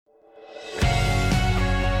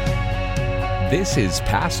This is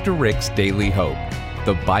Pastor Rick's Daily Hope,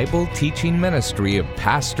 the Bible teaching ministry of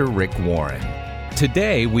Pastor Rick Warren.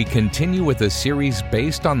 Today, we continue with a series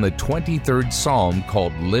based on the 23rd Psalm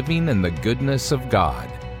called Living in the Goodness of God.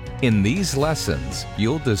 In these lessons,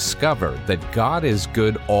 you'll discover that God is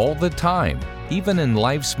good all the time, even in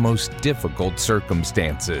life's most difficult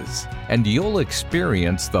circumstances. And you'll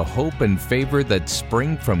experience the hope and favor that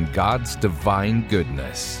spring from God's divine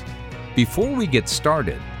goodness. Before we get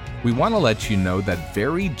started, we want to let you know that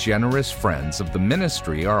very generous friends of the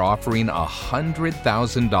ministry are offering a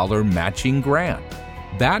 $100,000 matching grant.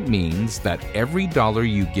 That means that every dollar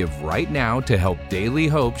you give right now to help Daily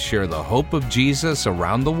Hope share the hope of Jesus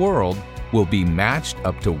around the world will be matched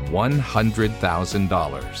up to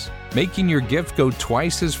 $100,000, making your gift go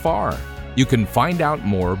twice as far. You can find out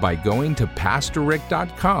more by going to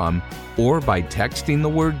PastorRick.com or by texting the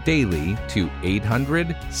word DAILY to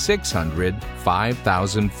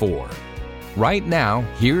 800-600-5004. Right now,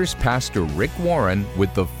 here's Pastor Rick Warren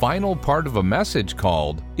with the final part of a message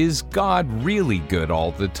called, Is God Really Good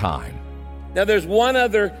All the Time? Now, there's one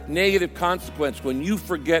other negative consequence when you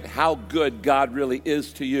forget how good God really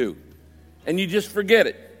is to you. And you just forget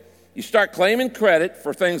it. You start claiming credit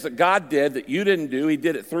for things that God did that you didn't do. He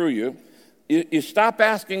did it through you. You stop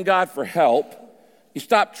asking God for help. You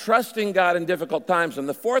stop trusting God in difficult times. And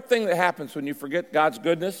the fourth thing that happens when you forget God's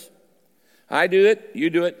goodness, I do it, you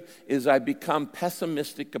do it, is I become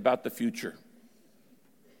pessimistic about the future.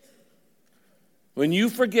 When you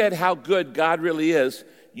forget how good God really is,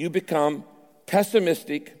 you become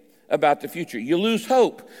pessimistic about the future. You lose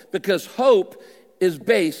hope because hope is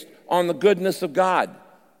based on the goodness of God.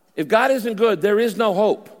 If God isn't good, there is no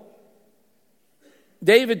hope.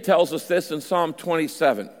 David tells us this in Psalm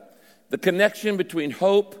 27, the connection between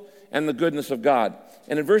hope and the goodness of God.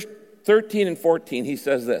 And in verse 13 and 14, he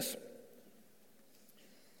says this,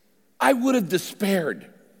 I would have despaired. He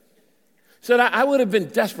said, I would have been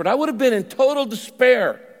desperate. I would have been in total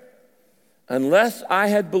despair unless I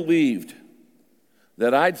had believed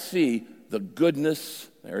that I'd see the goodness,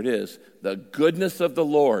 there it is, the goodness of the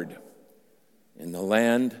Lord in the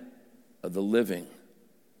land of the living.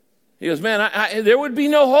 He goes, man, there would be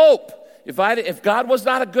no hope if God was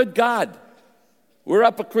not a good God. We're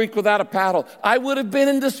up a creek without a paddle. I would have been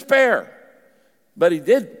in despair. But he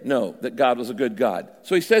did know that God was a good God.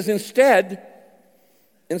 So he says, instead,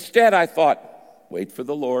 I thought, wait for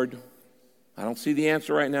the Lord. I don't see the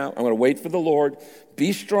answer right now. I'm going to wait for the Lord.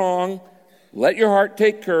 Be strong. Let your heart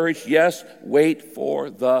take courage. Yes, wait for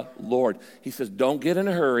the Lord. He says, don't get in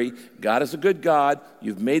a hurry. God is a good God.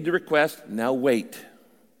 You've made the request. Now wait.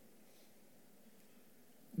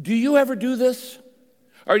 Do you ever do this?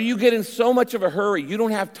 Or do you get in so much of a hurry you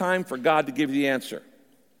don't have time for God to give you the answer?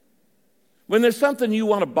 When there's something you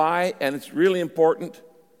want to buy and it's really important,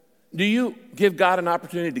 do you give God an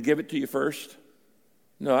opportunity to give it to you first?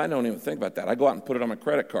 No, I don't even think about that. I go out and put it on my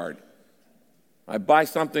credit card. I buy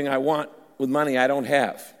something I want with money I don't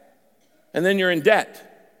have. And then you're in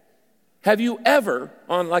debt. Have you ever,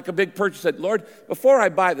 on like a big purchase, said, Lord, before I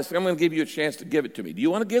buy this, I'm going to give you a chance to give it to me. Do you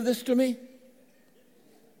want to give this to me?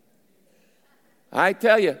 I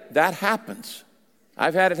tell you, that happens.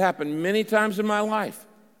 I've had it happen many times in my life.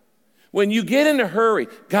 When you get in a hurry,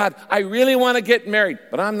 God, I really want to get married,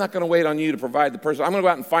 but I'm not going to wait on you to provide the person. I'm going to go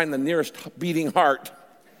out and find the nearest beating heart.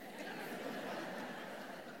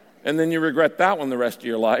 And then you regret that one the rest of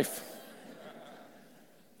your life.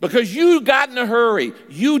 Because you got in a hurry.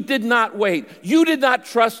 You did not wait. You did not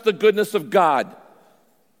trust the goodness of God.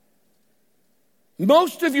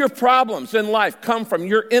 Most of your problems in life come from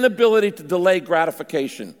your inability to delay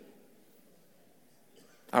gratification.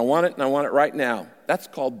 I want it and I want it right now. That's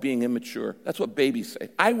called being immature. That's what babies say.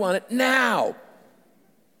 I want it now.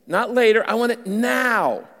 Not later. I want it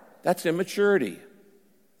now. That's immaturity.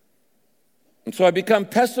 And so I become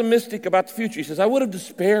pessimistic about the future. He says, I would have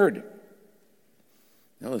despaired.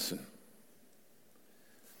 Now listen.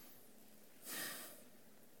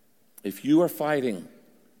 If you are fighting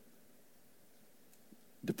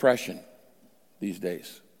depression these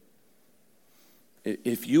days,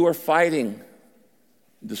 if you are fighting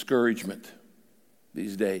discouragement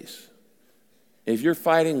these days, if you're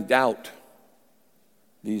fighting doubt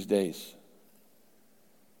these days,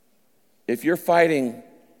 if you're fighting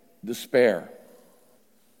despair,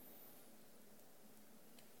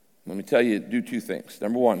 let me tell you, do two things.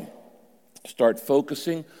 Number one, start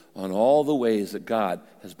focusing on all the ways that God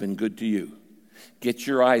has been good to you. Get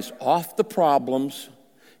your eyes off the problems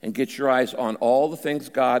and get your eyes on all the things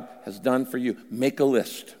God has done for you. Make a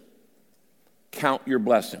list. Count your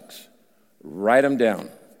blessings. Write them down.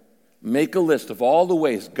 Make a list of all the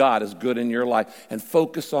ways God is good in your life and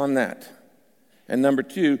focus on that. And number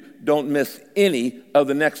 2, don't miss any of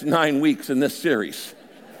the next 9 weeks in this series.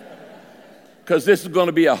 Because this is going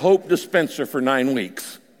to be a hope dispenser for 9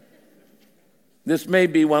 weeks. This may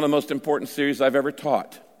be one of the most important series I've ever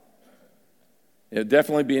taught. It'll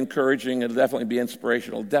definitely be encouraging. It'll definitely be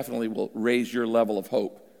inspirational. It definitely will raise your level of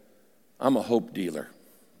hope. I'm a hope dealer.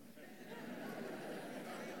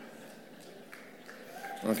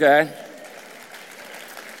 Okay?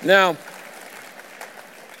 Now,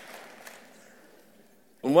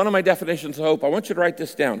 one of my definitions of hope, I want you to write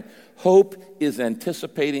this down. Hope is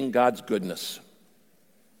anticipating God's goodness.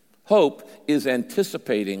 Hope is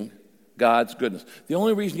anticipating God's goodness. The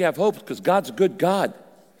only reason you have hope is because God's a good God.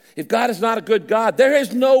 If God is not a good God, there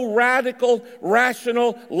is no radical,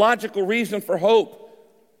 rational, logical reason for hope.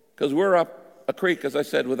 Because we're up a creek, as I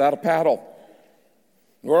said, without a paddle.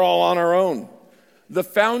 We're all on our own. The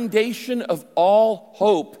foundation of all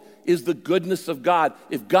hope is the goodness of God.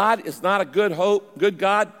 If God is not a good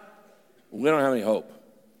God, we don't have any hope.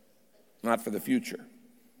 Not for the future.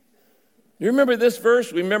 You remember this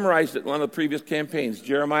verse? We memorized it in one of the previous campaigns,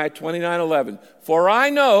 Jeremiah 29:11. For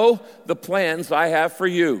I know the plans I have for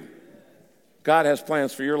you. God has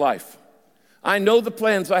plans for your life. I know the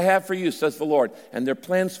plans I have for you, says the Lord, and they're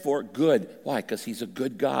plans for good. Why? Because he's a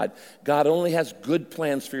good God. God only has good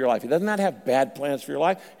plans for your life. He does not have bad plans for your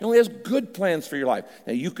life. He only has good plans for your life.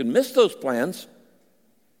 Now, you can miss those plans.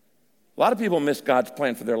 A lot of people miss God's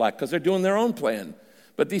plan for their life because they're doing their own plan.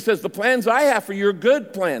 But he says, the plans I have for you are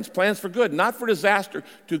good plans for good, not for disaster,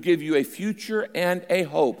 to give you a future and a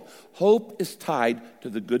hope. Hope is tied to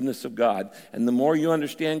the goodness of God. And the more you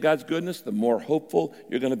understand God's goodness, the more hopeful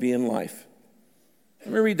you're going to be in life.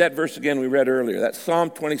 Let me read that verse again we read earlier. That's Psalm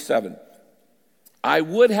 27. I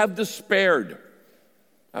would have despaired.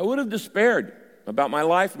 I would have despaired about my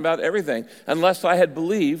life and about everything unless I had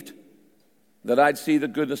believed that I'd see the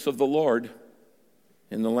goodness of the Lord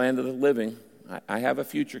in the land of the living. I have a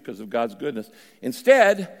future because of God's goodness.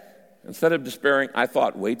 Instead of despairing, I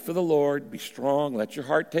thought, wait for the Lord, be strong, let your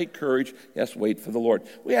heart take courage. Yes, wait for the Lord.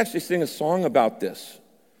 We actually sing a song about this.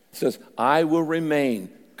 It says, I will remain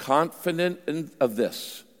confident of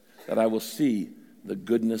this, that I will see the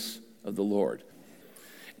goodness of the Lord.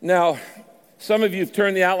 Now, some of you have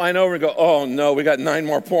turned the outline over and go, oh no, we got 9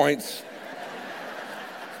 more points.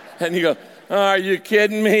 And you go, oh, are you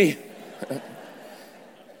kidding me?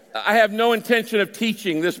 I have no intention of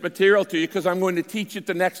teaching this material to you because I'm going to teach it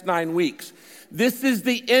the next 9 weeks. This is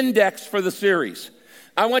the index for the series.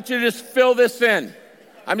 I want you to just fill this in.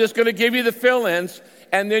 I'm just going to give you the fill-ins,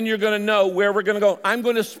 and then you're going to know where we're going to go. I'm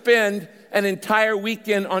going to spend an entire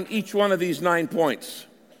weekend on each one of these 9 points.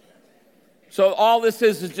 So all this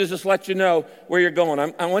is to just let you know where you're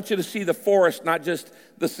going. I want you to see the forest, not just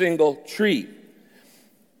the single tree.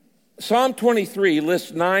 Psalm 23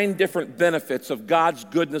 lists 9 different benefits of God's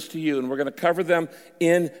goodness to you, and we're going to cover them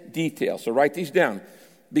in detail. So write these down.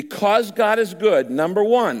 Because God is good, number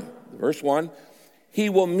 1, verse 1, he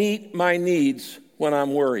will meet my needs when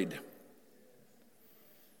I'm worried.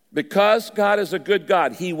 Because God is a good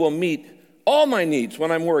God, he will meet all my needs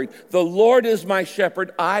when I'm worried. The Lord is my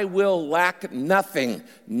shepherd. I will lack nothing.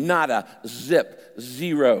 Nada. Zip.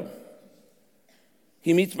 Zero.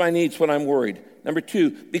 He meets my needs when I'm worried. Number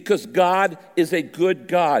 2, because God is a good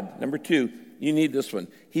God. Number 2, you need this one.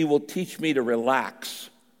 He will teach me to relax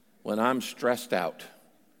when I'm stressed out.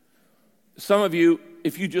 Some of you,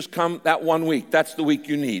 if you just come that 1 week, that's the week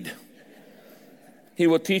you need. He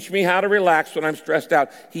will teach me how to relax when I'm stressed out.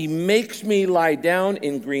 He makes me lie down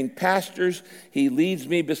in green pastures. He leads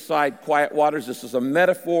me beside quiet waters. This is a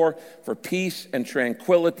metaphor for peace and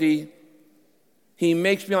tranquility. He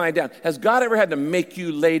makes me lie down. Has God ever had to make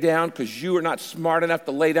you lay down because you are not smart enough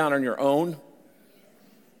to lay down on your own?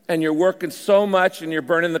 And you're working so much and you're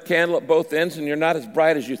burning the candle at both ends and you're not as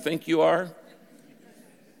bright as you think you are?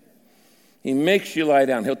 He makes you lie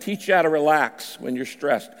down. He'll teach you how to relax when you're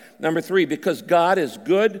stressed. Number 3, because God is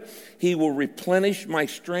good, he will replenish my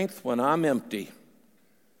strength when I'm empty.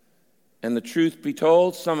 And the truth be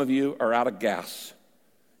told, some of you are out of gas.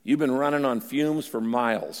 You've been running on fumes for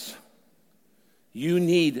miles. You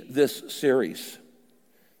need this series.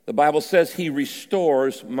 The Bible says he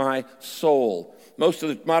restores my soul. Most of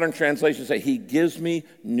the modern translations say he gives me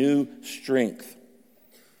new strength.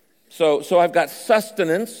 So I've got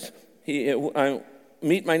sustenance. I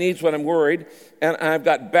meet my needs when I'm worried. And I've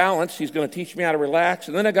got balance. He's going to teach me how to relax.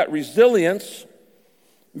 And then I've got resilience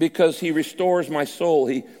because he restores my soul.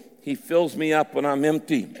 He fills me up when I'm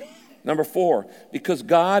empty. Number 4, because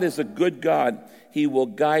God is a good God, he will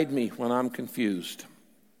guide me when I'm confused.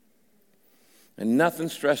 And nothing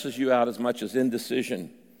stresses you out as much as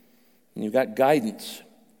indecision. And you've got guidance.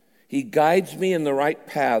 He guides me in the right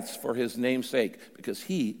paths for his name's sake, because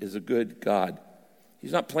he is a good God.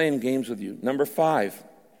 He's not playing games with you. Number 5,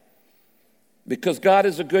 because God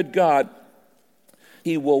is a good God,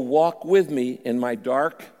 he will walk with me in my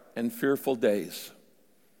dark and fearful days.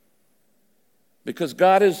 Because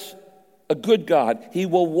God is a good God, he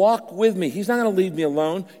will walk with me. He's not going to leave me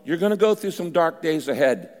alone. You're going to go through some dark days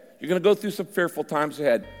ahead. You're going to go through some fearful times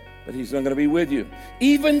ahead, but he's not going to be with you.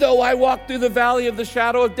 Even though I walk through the valley of the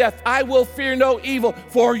shadow of death, I will fear no evil,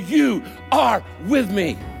 for you are with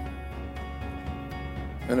me.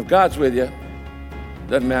 And if God's with you, it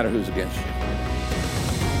doesn't matter who's against you.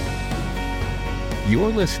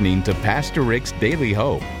 You're listening to Pastor Rick's Daily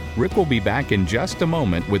Hope. Rick will be back in just a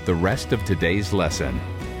moment with the rest of today's lesson.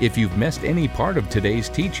 If you've missed any part of today's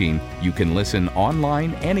teaching, you can listen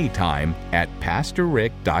online anytime at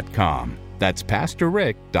PastorRick.com. That's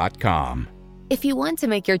PastorRick.com. If you want to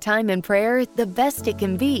make your time in prayer the best it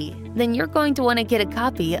can be, then you're going to want to get a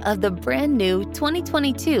copy of the brand new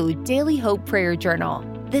 2022 Daily Hope Prayer Journal.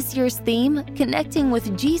 This year's theme, Connecting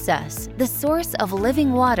with Jesus, the source of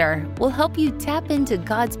living water, will help you tap into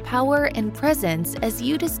God's power and presence as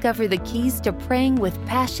you discover the keys to praying with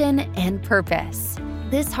passion and purpose.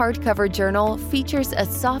 This hardcover journal features a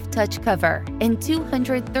soft-touch cover and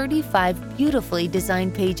 235 beautifully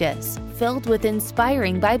designed pages filled with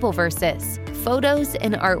inspiring Bible verses, photos,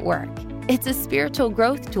 and artwork. It's a spiritual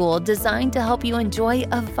growth tool designed to help you enjoy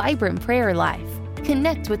a vibrant prayer life,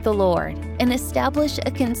 connect with the Lord, and establish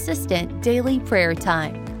a consistent daily prayer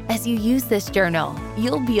time. As you use this journal,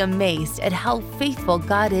 you'll be amazed at how faithful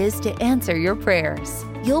God is to answer your prayers.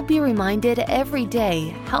 You'll be reminded every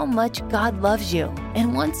day how much God loves you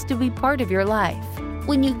and wants to be part of your life.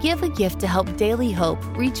 When you give a gift to help Daily Hope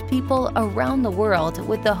reach people around the world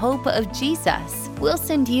with the hope of Jesus, we'll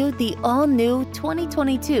send you the all-new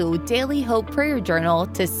 2022 Daily Hope Prayer Journal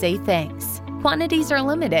to say thanks. Quantities are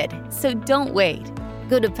limited, so don't wait.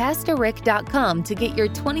 Go to PastorRick.com to get your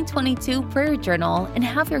 2022 prayer journal and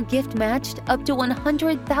have your gift matched up to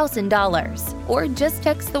 $100,000. Or just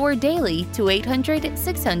text the word DAILY to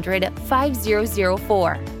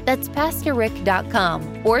 800-600-5004. That's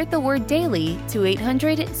PastorRick.com or the word DAILY to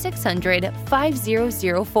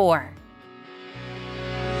 800-600-5004.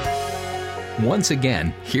 Once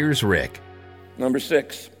again, here's Rick. Number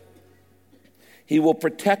 6, he will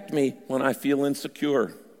protect me when I feel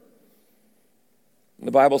insecure. The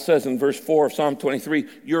Bible says in verse 4 of Psalm 23,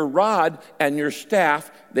 your rod and your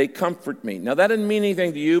staff, they comfort me. Now, that doesn't mean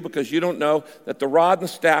anything to you because you don't know that the rod and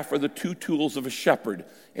the staff are the two tools of a shepherd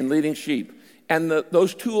in leading sheep. And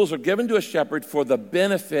those tools are given to a shepherd for the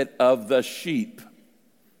benefit of the sheep.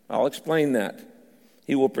 I'll explain that.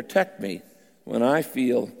 He will protect me when I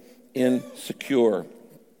feel insecure.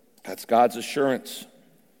 That's God's assurance.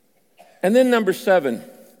 And then number 7,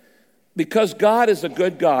 because God is a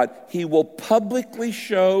good God, he will publicly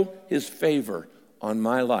show his favor on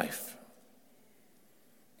my life.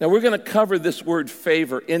 Now, we're going to cover this word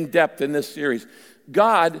favor in depth in this series.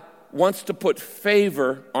 God wants to put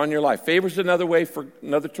favor on your life. Favor is another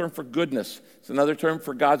term for goodness. It's another term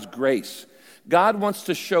for God's grace. God wants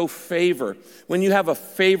to show favor. When you have a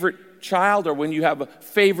favorite child or when you have a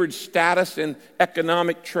favored status in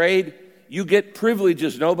economic trade, you get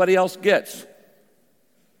privileges nobody else gets.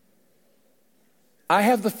 I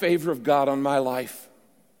have the favor of God on my life.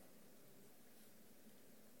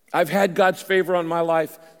 I've had God's favor on my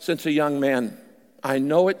life since a young man. I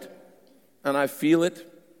know it, and I feel it,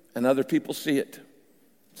 and other people see it.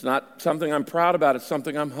 It's not something I'm proud about. It's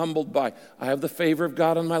something I'm humbled by. I have the favor of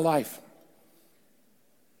God on my life.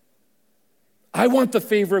 I want the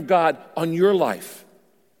favor of God on your life,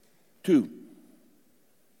 too.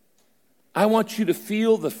 I want you to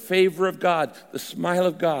feel the favor of God, the smile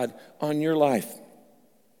of God on your life.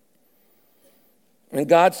 And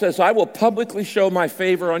God says, I will publicly show my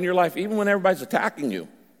favor on your life, even when everybody's attacking you,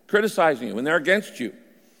 criticizing you, when they're against you.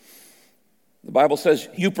 The Bible says,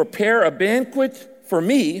 you prepare a banquet for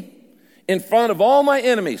me in front of all my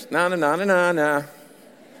enemies. Na.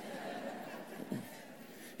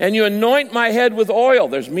 And you anoint my head with oil.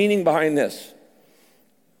 There's meaning behind this.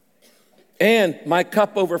 And my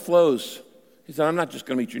cup overflows. He said, I'm not just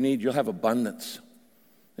going to meet your need. You'll have abundance.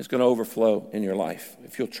 It's going to overflow in your life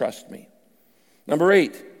if you'll trust me. Number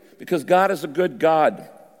 8, because God is a good God,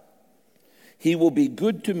 he will be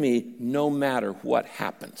good to me no matter what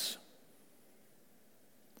happens.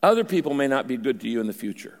 Other people may not be good to you in the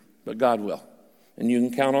future, but God will. And you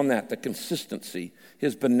can count on that, the consistency,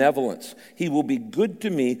 his benevolence. He will be good to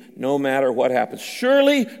me no matter what happens.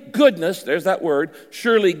 Surely goodness, there's that word,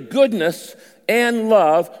 surely goodness and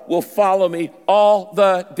love will follow me all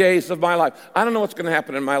the days of my life. I don't know what's going to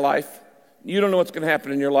happen in my life. You don't know what's going to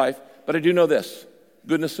happen in your life, but I do know this.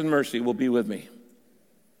 Goodness and mercy will be with me.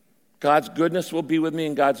 God's goodness will be with me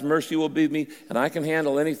and God's mercy will be with me, and I can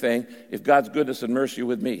handle anything if God's goodness and mercy are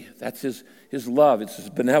with me. That's his love. It's his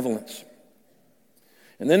benevolence.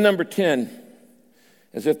 And then number 10,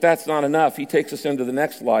 as if that's not enough, he takes us into the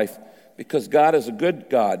next life. Because God is a good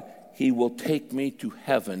God, he will take me to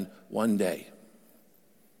heaven one day.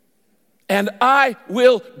 And I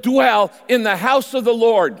will dwell in the house of the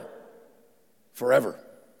Lord forever.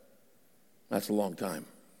 That's a long time.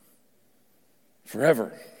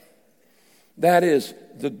 Forever. That is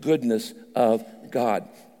the goodness of God.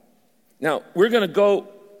 Now, we're going to go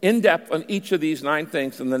in depth on each of these 9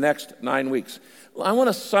 things in the next 9 weeks. I want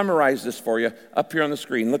to summarize this for you up here on the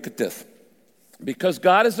screen. Look at this. Because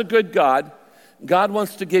God is a good God, God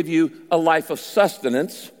wants to give you a life of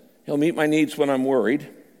sustenance. He'll meet my needs when I'm worried.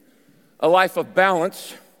 A life of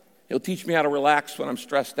balance. He'll teach me how to relax when I'm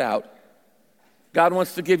stressed out. God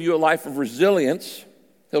wants to give you a life of resilience.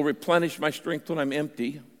 He'll replenish my strength when I'm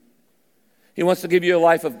empty. He wants to give you a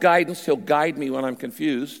life of guidance. He'll guide me when I'm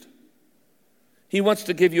confused. He wants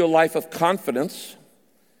to give you a life of confidence.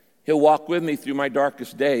 He'll walk with me through my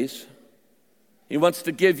darkest days. He wants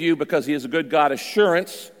to give you, because he is a good God,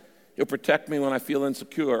 assurance. He'll protect me when I feel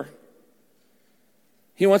insecure.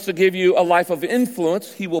 He wants to give you a life of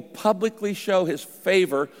influence. He will publicly show his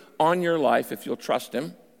favor on your life if you'll trust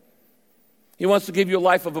him. He wants to give you a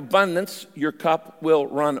life of abundance. Your cup will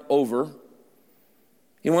run over.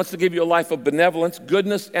 He wants to give you a life of benevolence.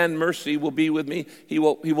 Goodness and mercy will be with me. He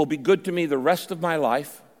will be good to me the rest of my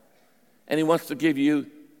life. And he wants to give you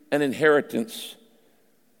an inheritance.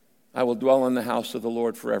 I will dwell in the house of the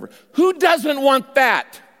Lord forever. Who doesn't want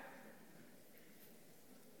that?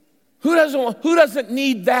 Who doesn't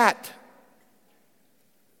need that?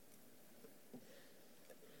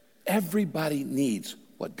 Everybody needs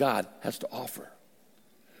what God has to offer.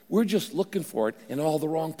 We're just looking for it in all the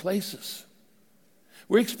wrong places.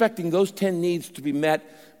 We're expecting those 10 needs to be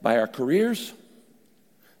met by our careers,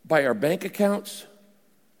 by our bank accounts,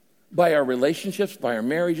 by our relationships, by our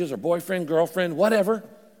marriages, our boyfriend, girlfriend, whatever.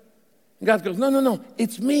 And God goes, no,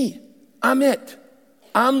 it's me. I'm it.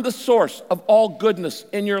 I'm the source of all goodness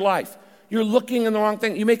in your life. You're looking in the wrong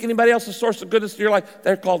thing. You make anybody else a source of goodness in your life,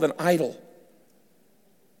 they're called an idol.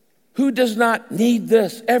 Who does not need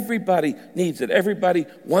this? Everybody needs it. Everybody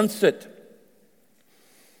wants it.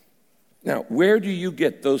 Now, where do you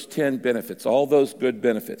get those 10 benefits, all those good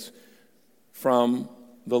benefits? From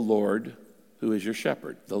the Lord, who is your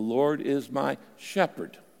shepherd. The Lord is my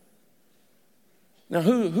shepherd. Now,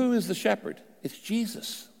 who is the shepherd? It's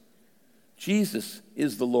Jesus. Jesus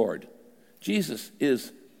is the Lord. Jesus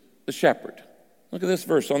is the shepherd. Look at this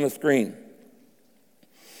verse on the screen.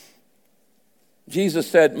 Jesus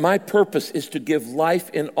said, my purpose is to give life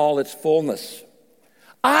in all its fullness.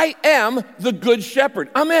 I am the good shepherd.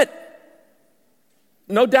 I'm it.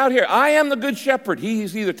 No doubt here. I am the good shepherd.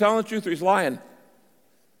 He's either telling the truth or he's lying.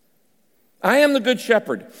 I am the good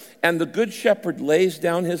shepherd. And the good shepherd lays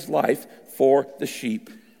down his life for the sheep.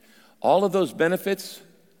 All of those benefits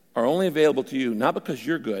are only available to you, not because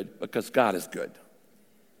you're good, because God is good.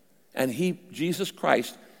 And Jesus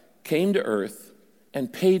Christ, came to earth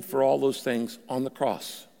and paid for all those things on the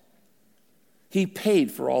cross. He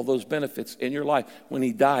paid for all those benefits in your life when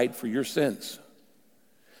he died for your sins.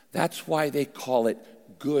 That's why they call it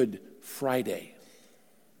Good Friday.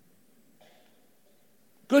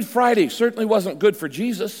 Good Friday certainly wasn't good for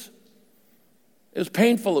Jesus. It was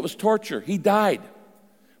painful. It was torture. He died.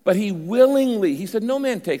 But he said, no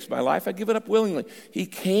man takes my life. I give it up willingly. He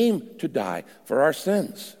came to die for our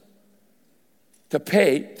sins, to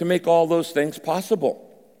pay, to make all those things possible.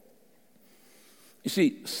 You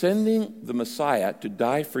see, sending the Messiah to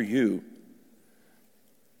die for you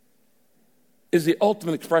is the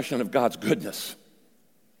ultimate expression of God's goodness.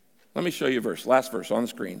 Let me show you a verse, last verse on the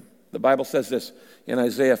screen. The Bible says this in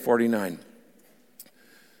Isaiah 49,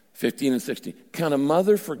 15 and 16. Can a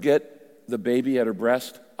mother forget the baby at her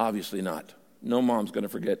breast? Obviously not. No mom's going to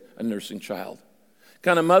forget a nursing child.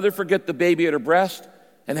 Can a mother forget the baby at her breast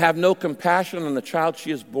and have no compassion on the child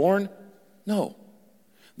she has born? No.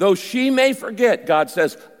 Though she may forget, God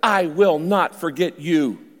says, I will not forget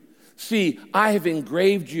you. See, I have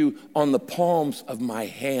engraved you on the palms of my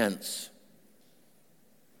hands.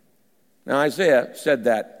 Now, Isaiah said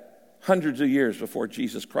that hundreds of years before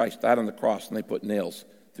Jesus Christ died on the cross and they put nails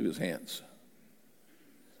through his hands.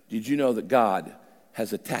 Did you know that God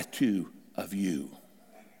has a tattoo of you?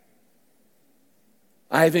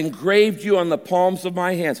 I have engraved you on the palms of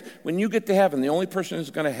my hands. When you get to heaven, the only person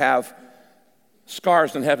who's going to have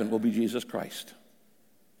scars in heaven will be Jesus Christ.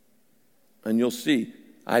 And you'll see,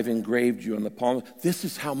 I've engraved you on the palm. This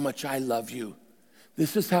is how much I love you.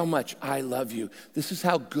 This is how much I love you. This is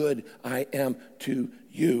how good I am to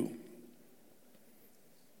you.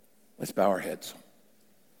 Let's bow our heads.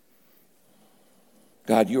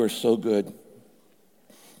 God, you are so good.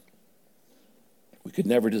 We could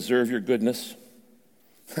never deserve your goodness.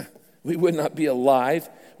 We would not be alive.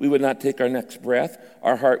 We would not take our next breath.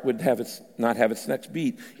 Our heart would not have its next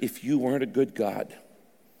beat if you weren't a good God.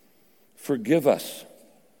 Forgive us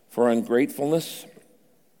for ungratefulness.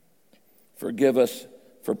 Forgive us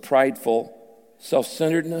for prideful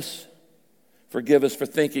self-centeredness. Forgive us for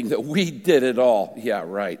thinking that we did it all. Yeah,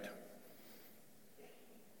 right.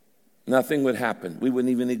 Nothing would happen. We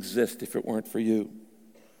wouldn't even exist if it weren't for you.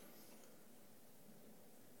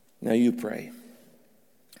 Now you pray.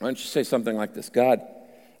 Why don't you say something like this? God,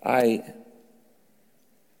 I'm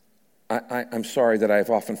sorry that I've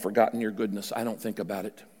often forgotten your goodness. I don't think about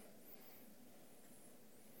it.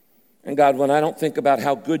 And God, when I don't think about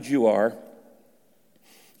how good you are,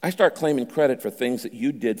 I start claiming credit for things that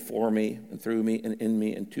you did for me and through me and in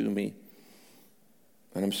me and to me.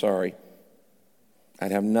 And I'm sorry.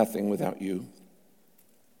 I'd have nothing without you.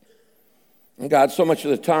 And God, so much of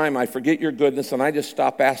the time I forget your goodness and I just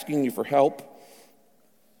stop asking you for help.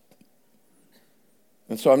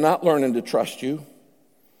 And so I'm not learning to trust you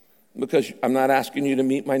because I'm not asking you to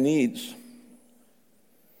meet my needs.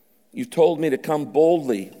 You've told me to come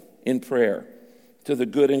boldly in prayer to the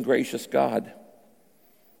good and gracious God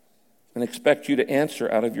and expect you to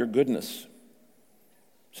answer out of your goodness.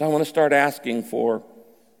 So I want to start asking for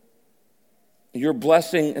your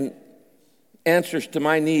blessing and answers to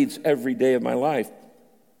my needs every day of my life.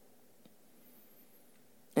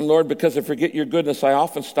 And Lord, because I forget your goodness, I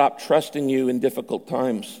often stop trusting you in difficult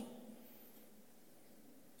times.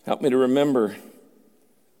 Help me to remember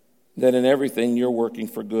that in everything you're working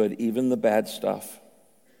for good, even the bad stuff,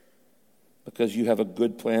 because you have a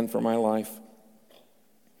good plan for my life.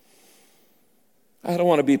 I don't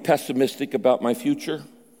want to be pessimistic about my future.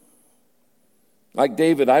 Like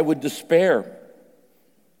David, I would despair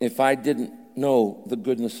if I didn't know the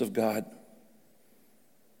goodness of God.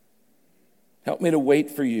 Help me to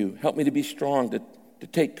wait for you. Help me to be strong, to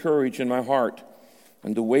take courage in my heart,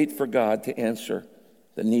 and to wait for God to answer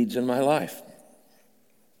the needs in my life.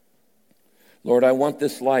 Lord, I want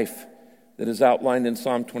this life that is outlined in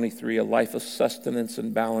Psalm 23, a life of sustenance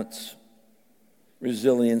and balance,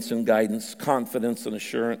 resilience and guidance, confidence and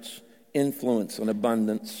assurance, influence and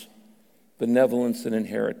abundance, benevolence and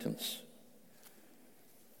inheritance.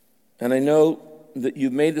 And I know that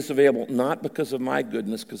you've made this available not because of my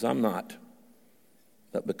goodness, because I'm not,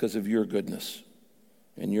 but because of your goodness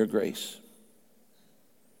and your grace.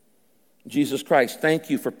 Jesus Christ, thank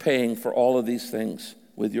you for paying for all of these things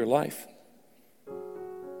with your life.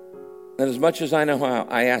 And as much as I know how,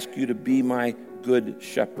 I ask you to be my good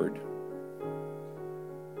shepherd.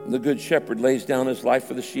 The good shepherd lays down his life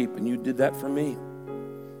for the sheep, and you did that for me.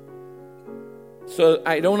 So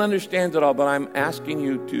I don't understand it all, but I'm asking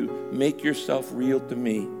you to make yourself real to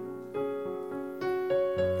me.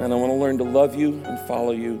 And I want to learn to love you and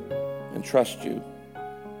follow you and trust you.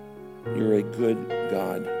 You're a good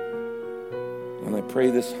God. And I pray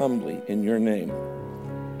this humbly in your name.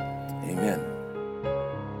 Amen.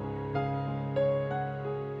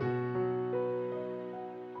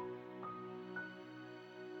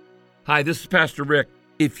 Hi, this is Pastor Rick.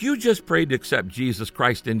 If you just prayed to accept Jesus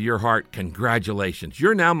Christ into your heart, congratulations.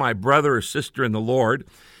 You're now my brother or sister in the Lord,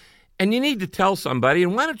 and you need to tell somebody.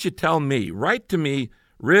 And why don't you tell me? Write to me,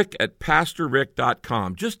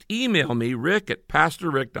 rick@pastorrick.com. Just email me,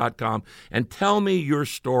 rick@pastorrick.com, and tell me your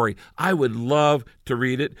story. I would love to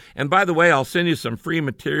read it. And by the way, I'll send you some free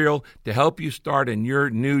material to help you start in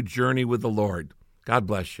your new journey with the Lord. God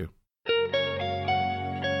bless you.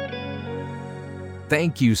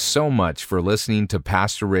 Thank you so much for listening to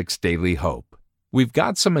Pastor Rick's Daily Hope. We've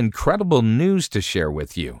got some incredible news to share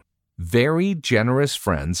with you. Very generous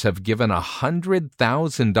friends have given a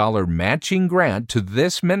 $100,000 matching grant to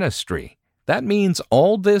this ministry. That means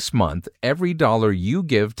all this month, every dollar you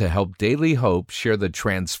give to help Daily Hope share the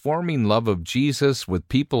transforming love of Jesus with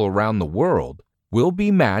people around the world will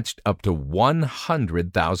be matched up to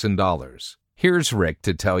 $100,000. Here's Rick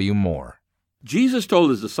to tell you more. Jesus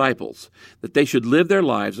told his disciples that they should live their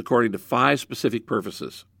lives according to 5 specific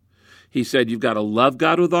purposes. He said, you've got to love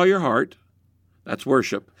God with all your heart, that's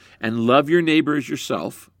worship, and love your neighbor as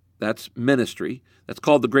yourself, that's ministry, that's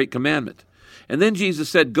called the Great Commandment. And then Jesus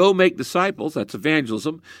said, go make disciples, that's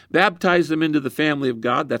evangelism, baptize them into the family of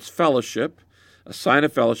God, that's fellowship, a sign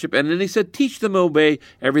of fellowship. And then he said, teach them to obey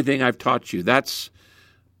everything I've taught you. That's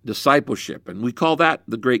discipleship, and we call that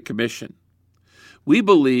the Great Commission. We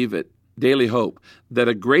believe at Daily Hope that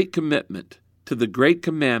a great commitment to the Great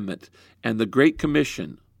Commandment and the Great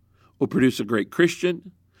Commission will produce a great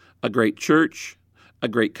Christian, a great church, a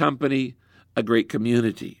great company, a great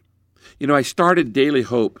community. You know, I started Daily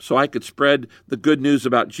Hope so I could spread the good news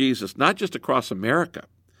about Jesus, not just across America,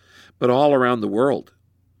 but all around the world.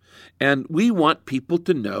 And we want people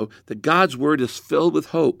to know that God's Word is filled with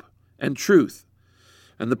hope and truth.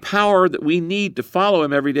 And the power that we need to follow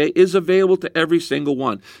Him every day is available to every single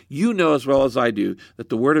one. You know as well as I do that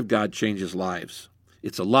the Word of God changes lives.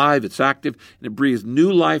 It's alive, it's active, and it breathes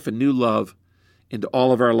new life and new love into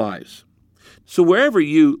all of our lives. So wherever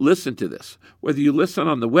you listen to this, whether you listen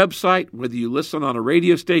on the website, whether you listen on a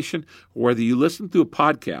radio station, or whether you listen through a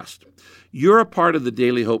podcast, you're a part of the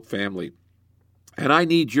Daily Hope family, and I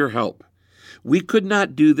need your help. We could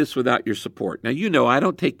not do this without your support. Now, you know I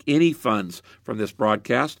don't take any funds from this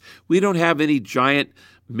broadcast. We don't have any giant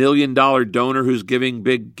 $1 million donor who's giving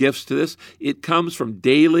big gifts to this. It comes from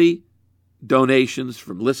daily donations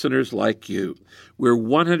from listeners like you. We're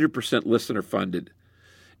 100% listener funded.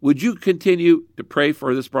 Would you continue to pray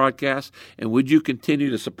for this broadcast? And would you continue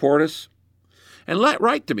to support us? And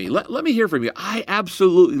write to me. Let me hear from you. I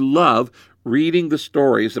absolutely love reading the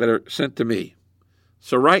stories that are sent to me.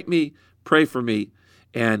 So write me, pray for me,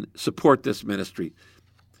 and support this ministry.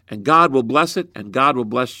 And God will bless it, and God will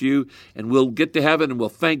bless you, and we'll get to heaven, and we'll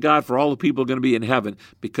thank God for all the people going to be in heaven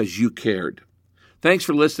because you cared. Thanks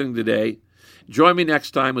for listening today. Join me next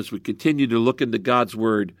time as we continue to look into God's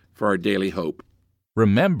Word for our daily hope.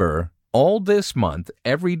 Remember, all this month,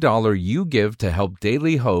 every dollar you give to help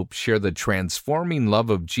Daily Hope share the transforming love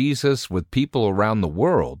of Jesus with people around the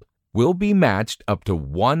world will be matched up to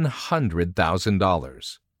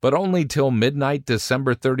 $100,000, but only till midnight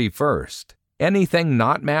December 31st. Anything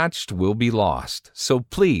not matched will be lost, so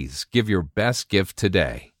please give your best gift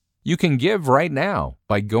today. You can give right now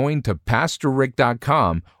by going to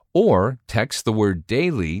PastorRick.com or text the word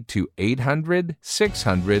DAILY to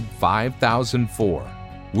 800-600-5004.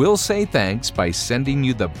 We'll say thanks by sending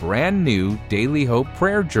you the brand new Daily Hope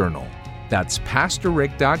Prayer Journal. That's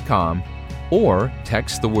PastorRick.com or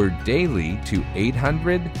text the word DAILY to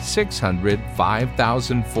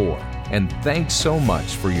 800-600-5004. And thanks so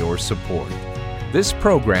much for your support. This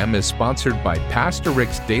program is sponsored by Pastor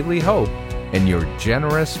Rick's Daily Hope and your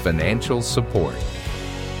generous financial support.